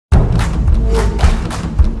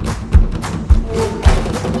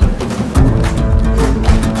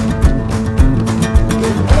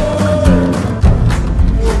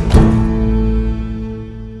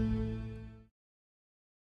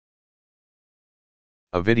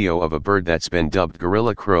A video of a bird that's been dubbed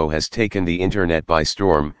Gorilla Crow has taken the internet by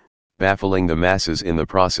storm, baffling the masses in the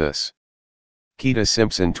process. Kita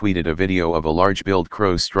Simpson tweeted a video of a large-billed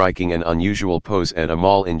crow striking an unusual pose at a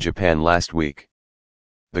mall in Japan last week.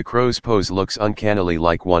 The crow's pose looks uncannily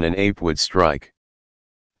like one an ape would strike.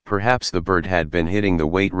 Perhaps the bird had been hitting the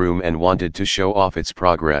weight room and wanted to show off its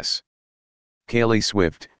progress. Kaylee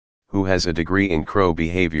Swift, who has a degree in crow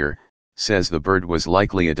behavior, says the bird was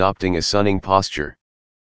likely adopting a sunning posture.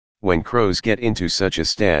 When crows get into such a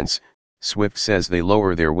stance, Swift says they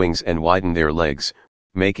lower their wings and widen their legs,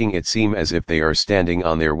 making it seem as if they are standing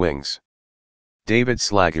on their wings. David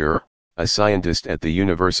Slager, a scientist at the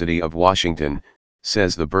University of Washington,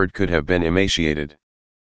 says the bird could have been emaciated.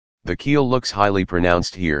 The keel looks highly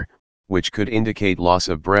pronounced here, which could indicate loss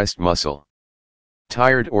of breast muscle.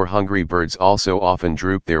 Tired or hungry birds also often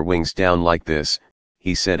droop their wings down like this,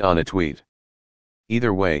 he said on a tweet.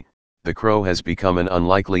 Either way, the crow has become an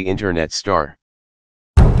unlikely internet star.